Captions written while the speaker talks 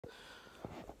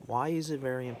Why is it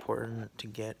very important to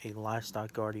get a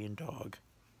livestock guardian dog?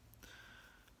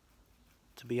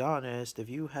 To be honest, if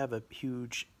you have a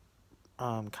huge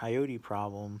coyote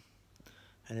problem,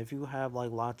 and if you have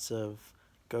like lots of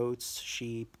goats,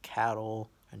 sheep, cattle,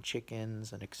 and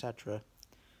chickens, and etc.,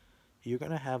 you're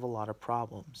going to have a lot of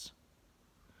problems.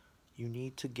 You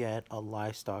need to get a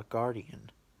livestock guardian.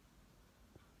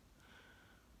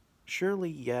 Surely,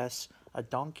 yes, a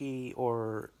donkey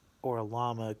or a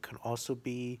llama can also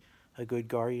be a good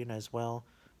guardian as well,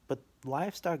 but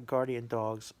livestock guardian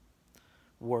dogs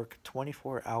work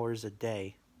 24 hours a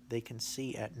day. They can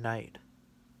see at night.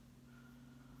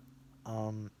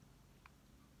 Um,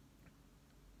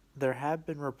 there have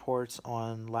been reports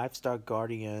on livestock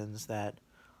guardians that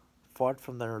fought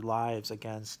from their lives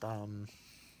against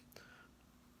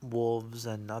wolves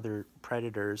and other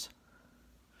predators.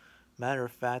 Matter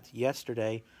of fact,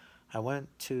 yesterday I went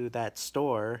to that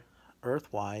store,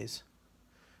 Earthwise,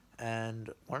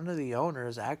 and one of the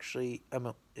owners actually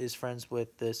is friends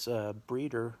with this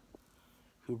breeder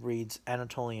who breeds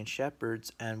Anatolian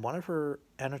Shepherds, and one of her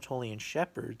Anatolian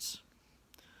Shepherds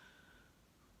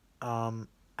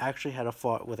actually had a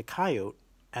fight with a coyote,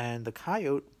 and the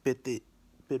coyote bit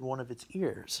one of its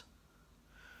ears.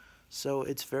 So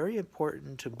it's very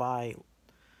important to buy,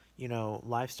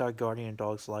 livestock guardian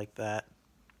dogs like that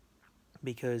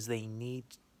because they need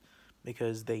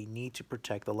to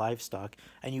protect the livestock,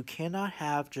 and you cannot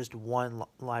have just one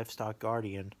livestock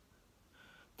guardian.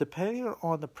 Depending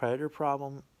on the predator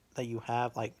problem that you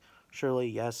have, like surely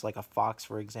yes, like a fox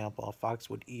for example, a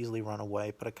fox would easily run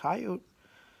away, but a coyote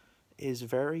is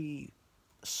very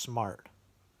smart.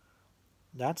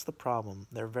 That's the problem.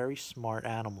 They're very smart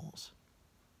animals.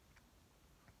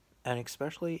 And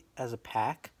especially as a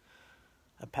pack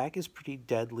is pretty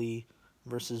deadly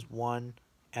versus one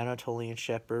Anatolian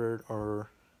Shepherd or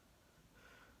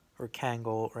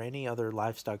Kangal or any other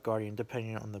livestock guardian,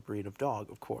 depending on the breed of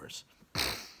dog, of course.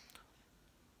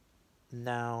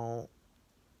 Now,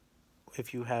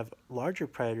 if you have larger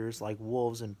predators like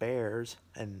wolves and bears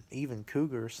and even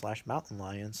cougars slash mountain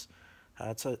lions,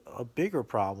 that's a bigger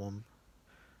problem.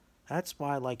 That's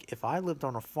why, like, if I lived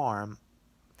on a farm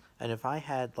and if I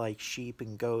had like sheep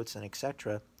and goats and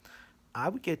etc., I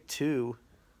would get two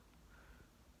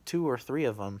or three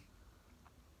of them.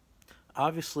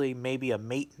 Obviously, maybe a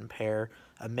mating pair,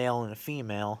 a male and a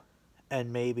female,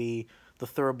 and maybe the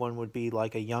third one would be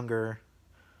like a younger,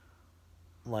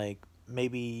 like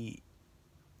maybe,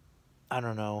 I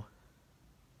don't know,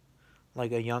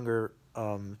 like a younger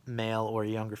male or a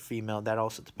younger female. That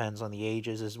also depends on the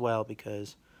ages as well,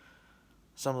 because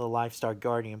some of the livestock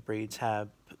guardian breeds have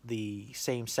the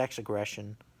same sex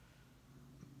aggression.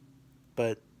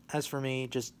 But as for me,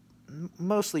 just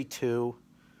mostly two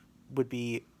would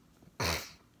be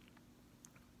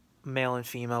male and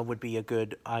female would be a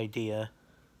good idea.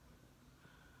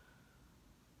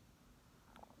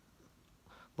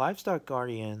 Livestock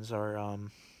guardians are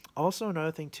also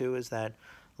another thing too is that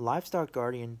livestock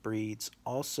guardian breeds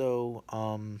also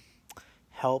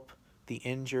help the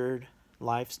injured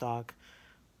livestock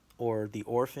or the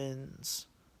orphans.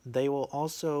 They will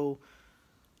also,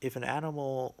 if an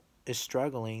animal is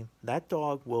struggling, that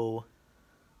dog will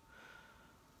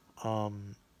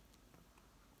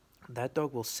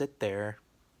sit there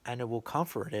and it will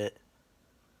comfort it